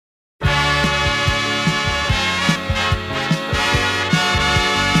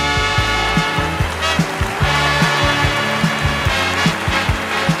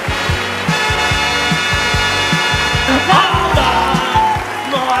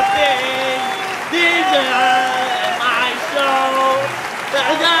things. These are my show.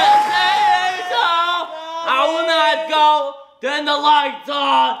 I will not go. Turn the lights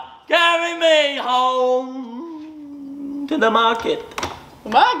on. Carry me home to the market. The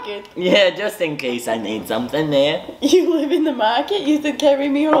market? Yeah, just in case I need something there. You live in the market? You said carry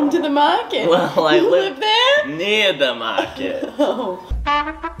me home to the market. Well, I live there? Near the market. Oh.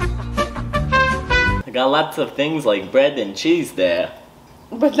 I got lots of things like bread and cheese there.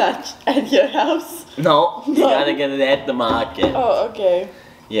 But not at your house? No, you gotta get it at the market. Oh, okay.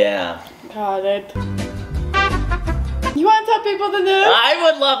 Yeah. Got it. You want to tell people the news? I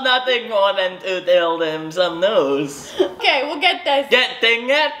would love nothing more than to tell them some news. Okay, we'll get this. Getting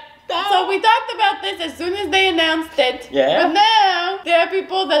it. So we talked about this as soon as they announced it. Yeah. But now, there are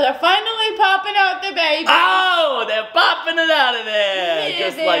people that are finally popping out their baby. Oh, they're popping it out of there. Yeah,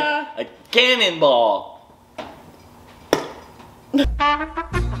 just they like are. a cannonball.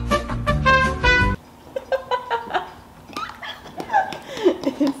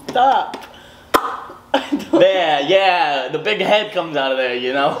 Stop. There, yeah, the big head comes out of there,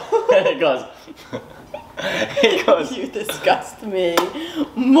 you know? It goes. It goes. You disgust me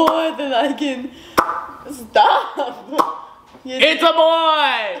more than I can. Stop. It's a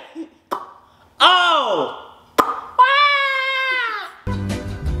boy! Oh!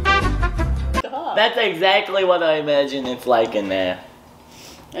 Stop. That's exactly what I imagine it's like in there.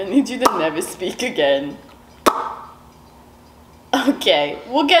 I need you to never speak again. Okay,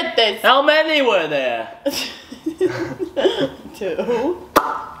 we'll get this. How many were there? 2.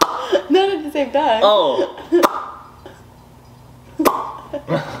 None at the same time. Oh.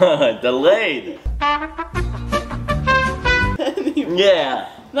 Delayed. Anyway. Yeah.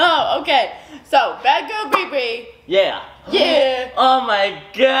 No, okay. So, Bad Girl Bree. Yeah. Yeah. Oh my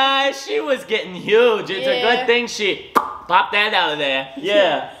gosh, she was getting huge. It's a Yeah. good thing she popped that out of there.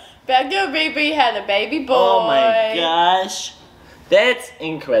 Yeah. Bad Girl Bree had a baby boy. Oh my gosh. That's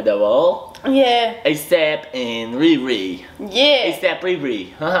incredible. Yeah. ASAP and Riri. Yeah. ASAP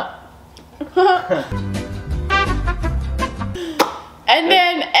Riri. And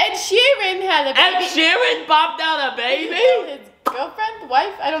then Ed Sheeran had a baby. Ed Sheeran popped out a baby? His girlfriend?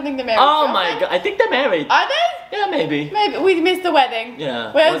 Wife? I don't think they're married. Oh my Girlfriend? god, I think they're married. Are they? Yeah, maybe. Maybe. We missed the wedding.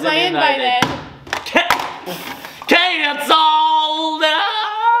 Yeah. Where's Wasn't my invite invited. then? Cancelled!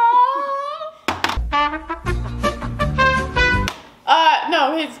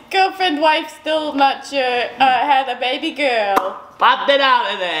 No, his girlfriend, wife, still not sure, had a baby girl. Popped it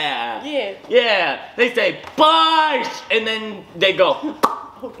out of there. Yeah. Yeah. They say, push! And then they go,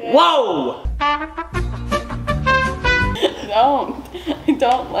 Okay. whoa! Don't. I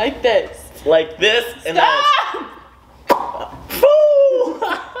don't like this. Like this, and then Stop!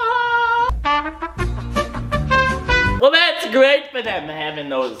 well, that's great for them having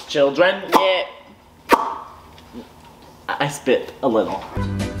those children. Yeah. I spit a little.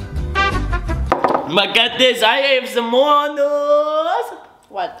 But get this, I have some more news.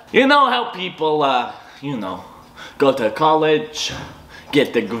 What? You know how people, you know, go to college,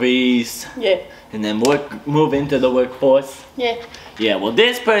 get degrees, Yeah. and then move into the workforce? Yeah. Yeah, well,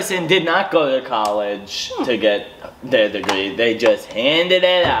 this person did not go to college to get their degree. They just handed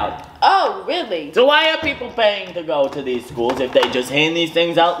it out. Oh, really? So why are people paying to go to these schools if they just hand these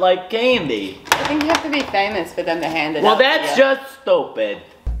things out like candy? I think you have to be famous for them to hand it Well, out. that's just stupid.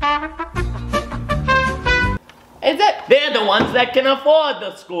 Is it? They're the ones that can afford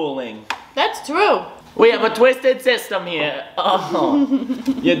the schooling. That's true. We have a twisted system here. Oh,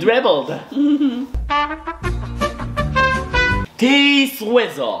 you dribbled.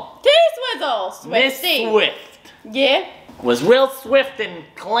 T-Swizzle. T-Swizzle. Miss Swifty. Swift Yeah. was real swift in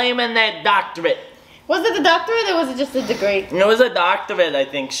claiming that doctorate. Was it a doctorate or was it just a degree? It was a doctorate, I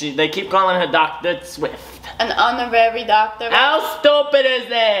think. They keep calling her Dr. Swift. An honorary doctorate? How stupid is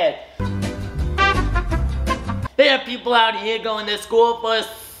that? There are people out here going to school for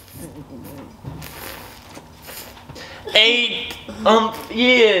 8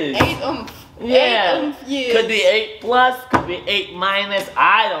 years. 8 Yeah. 8 years. Could be 8 plus, could be 8 minus.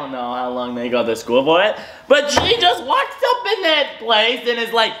 I don't know how long they go to school for it. But she just walks up in that place and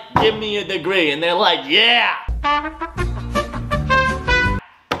is like, give me a degree. And they're like, yeah.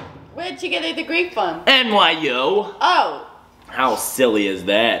 Where'd she get a degree from? NYU. Oh, How silly is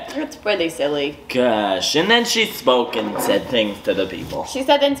that? it's pretty silly. Gosh. And then she spoke and said things to the people. She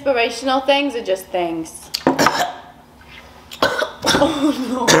said inspirational things or just things? Oh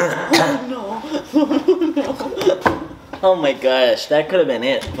no, oh no. Oh my gosh, that could have been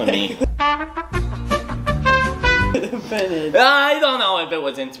it for me. I don't know if it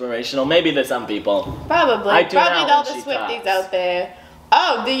was inspirational. Maybe to some people. Probably. I tune Probably out all when the she Swifties talks. out there.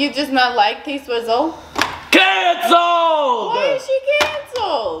 Oh, do you just not like T-Swizzle? Cancelled! Why is she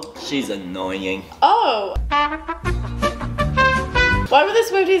cancelled? She's annoying. Oh. Why were the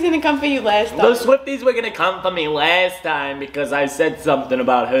Swifties gonna come for you last time? The Swifties were gonna come for me last time because I said something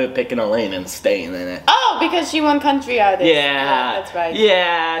about her picking a lane and staying in it. Oh, because she won country artist. Yeah, That's right.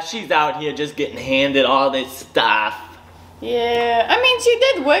 Yeah, she's out here just getting handed all this stuff. Yeah, I mean, she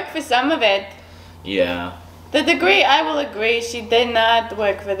did work for some of it. Yeah. The degree, I will agree, she did not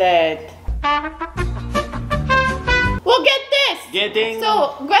work for that. Well, get this!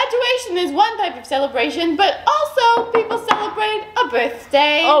 So, graduation is one type of celebration, but also people celebrate a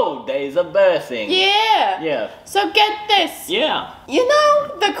birthday. Oh, days of birthing. Yeah. Yeah. So get this. Yeah. You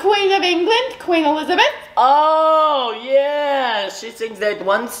know the Queen of England, Queen Elizabeth? Oh, yeah. She sings that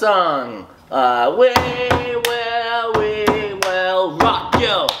one song. We will rock you.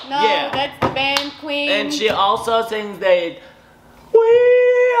 No, yeah. that's the band Queen. And she also sings that we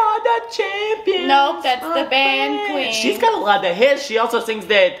are the champions. Nope, that's the band Queen. She's got a lot of hits. She also sings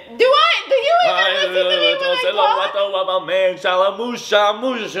that. Do you even listen to me when I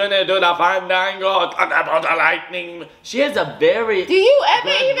talk? She has a very. Do you ever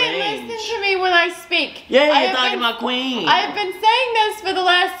good even range. listen to me when I speak? Yeah, you're talking about Queen. I've been saying this for the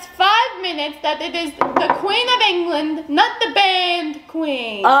last 5 minutes that it is the Queen of England, not the band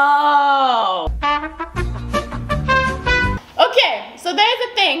Queen. Oh. Okay, so there's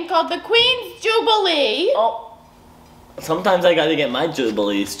a thing called the Queen's Jubilee. Oh. Sometimes I gotta get my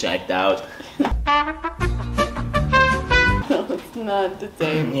jubilees checked out. No, it's not the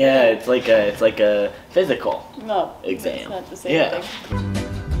same. Yeah, it's like a physical No, exam. it's not the same thing.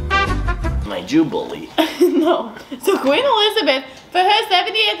 My jubilee. No. So Queen Elizabeth, for her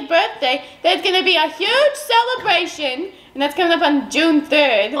 70th birthday, there's gonna be a huge celebration, and that's coming up on June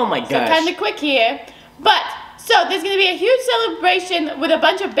 3rd. Oh my So gosh. kind of quick here, but. So there's gonna be a huge celebration with a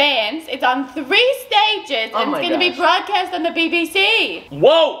bunch of bands. It's on 3 stages, and it's gonna be broadcast on the BBC.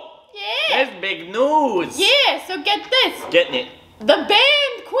 Whoa! Yeah. That's big news. Yeah. So get this. Getting it. The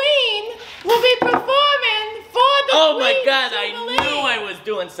band Queen will be performing for the Oh my Queen's God! Jubilee. I knew I was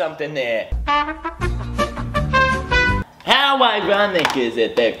doing something there. How ironic is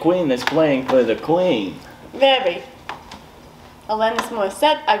it that Queen is playing for the Queen? Very. Alanis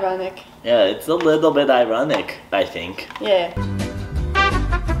Morissette, ironic. Yeah, it's a little bit ironic, I think. Yeah.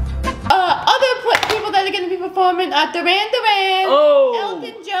 People that are going to be performing are Duran Duran, Oh.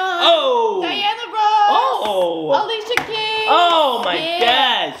 Elton John, Oh. Diana Ross, Oh. Alicia Keys. Oh my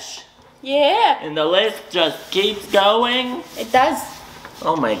gosh! Yeah, And the list just keeps going. it does.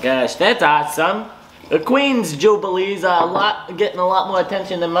 Oh my gosh, that's awesome. The Queen's Jubilees are getting a lot more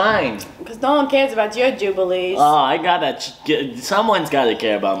attention than mine. Because no one cares about your jubilees. Oh, someone's gotta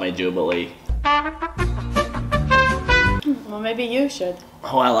care about my Jubilee. Well, maybe you should.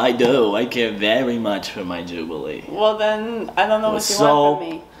 Well, I do. I care very much for my Jubilee. Well, then I don't know With what you want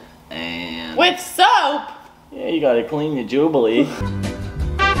from soap. me. And With soap? yeah, you gotta clean your Jubilee.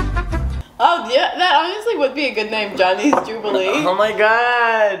 Oh, yeah, that honestly would be a good name, Johnny's Jubilee. Oh my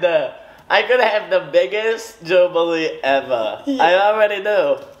God! I could have the biggest Jubilee ever. Yeah. I already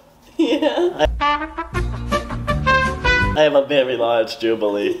do. Yeah. I have a very large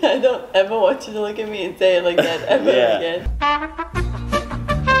Jubilee. I don't ever want you to look at me and say it like that ever Yeah. again.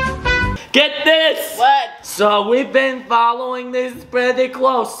 Get this! What? So we've been following this pretty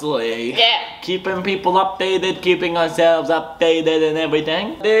closely. Yeah. Keeping people updated, keeping ourselves updated and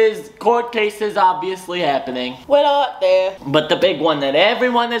everything. There's court cases obviously happening. What out there? But the big one that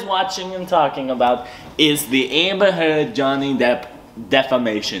everyone is watching and talking about is the Amber Heard Johnny Depp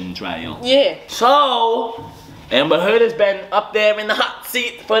defamation trial. Yeah. So, Amber Heard has been up there in the hot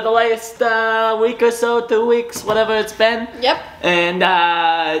seat for the last week or so, 2 weeks, whatever it's been. Yep. And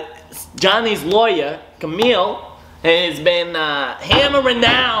Johnny's lawyer, Camille, has been hammering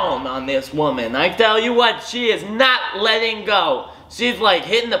down on this woman. I tell you what, she is not letting go. She's like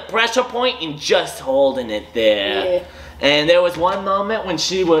hitting the pressure point and just holding it there. Yeah. And there was one moment when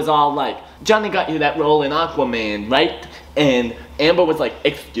she was all like, Johnny got you that role in Aquaman, right? And Amber was like,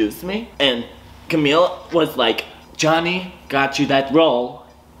 excuse me? And Camille was like, Johnny got you that role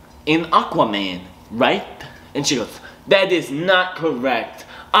in Aquaman, right? And she goes, that is not correct.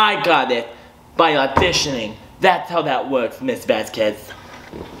 I got it by auditioning. That's how that works, Miss Vasquez.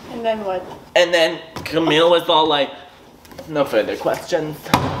 And then what? And then Camille was all like, no further questions.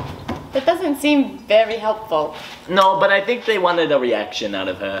 That doesn't seem very helpful. No, but I think they wanted a reaction out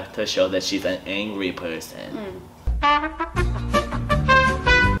of her to show that she's an angry person.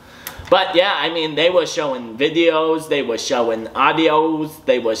 But yeah, I mean, they were showing videos, they were showing audios,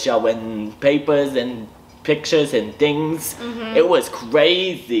 they were showing papers and pictures and things. It was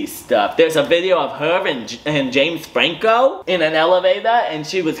crazy stuff. There's a video of her and James Franco in an elevator, and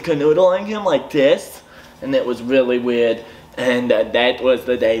she was canoodling him like this, and it was really weird. And that was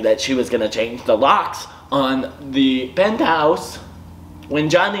the day that she was gonna change the locks on the penthouse when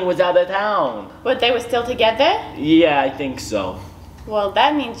Jonny was out of town. But they were still together? Yeah, I think so. Well,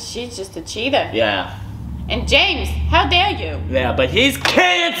 that means she's just a cheater. Yeah. And James, how dare you? Yeah, but he's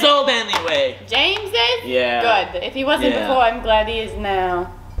cancelled anyway. James is? Yeah. Good. If he wasn't before, I'm glad he is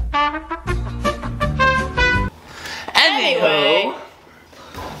now. Anyway.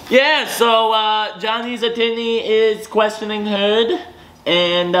 Yeah, so Johnny's attorney is questioning Heard,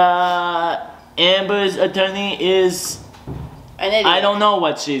 and Amber's attorney is... An idiot. I don't know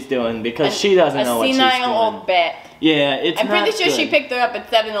what she's doing because she doesn't know what she's doing. A senile old bat. Yeah, it's I'm pretty sure good. she picked her up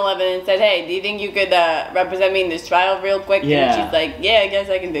at 7-Eleven and said, hey, do you think you could represent me in this trial real quick? Yeah. And she's like, yeah, I guess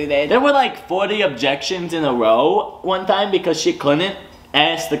I can do that. There were like 40 objections in a row one time because she couldn't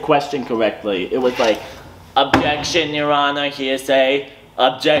ask the question correctly. It was like, objection, Your Honor, hearsay.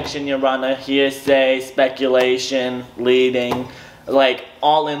 Objection, Your Honor, hearsay, speculation, leading. Like,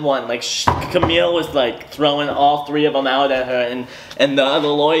 all in one. Like, Camille was like throwing all three of them out at her, and the other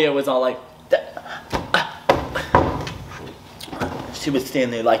lawyer was all like... She was standing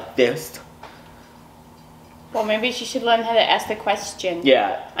there like this. Well, maybe she should learn how to ask the question.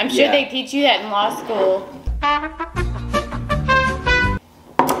 Yeah. I'm sure they teach you that in law school.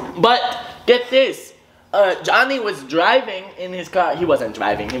 But, get this. Jonny was driving in his car. He wasn't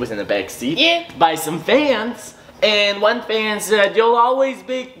driving. He was in the back seat. Yeah. By some fans. And one fan said, you'll always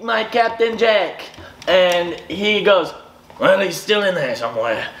be my Captain Jack. And he goes, well, he's still in there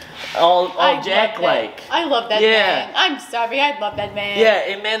somewhere. All Jack-like. I love that man. I'm sorry, I love that man.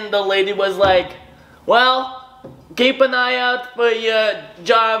 Yeah, and then the lady was like, well, keep an eye out for your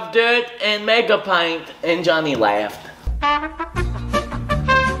jar of dirt and mega pint. And Jonny laughed.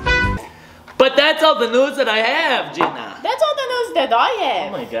 But that's all the news that I have, Gina. That's all the news that I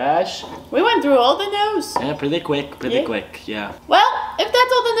have. Oh my gosh. We went through all the news. Yeah, pretty quick, yeah. Well, if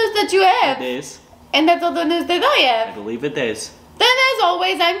that's all the news that you have, It is. and that's all the news that I I have, believe it is. then as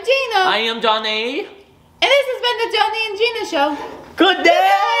always, I'm Gina. I am Jonny. And this has been the Jonny and Gina Show. Good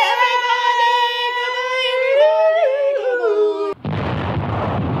day, everybody!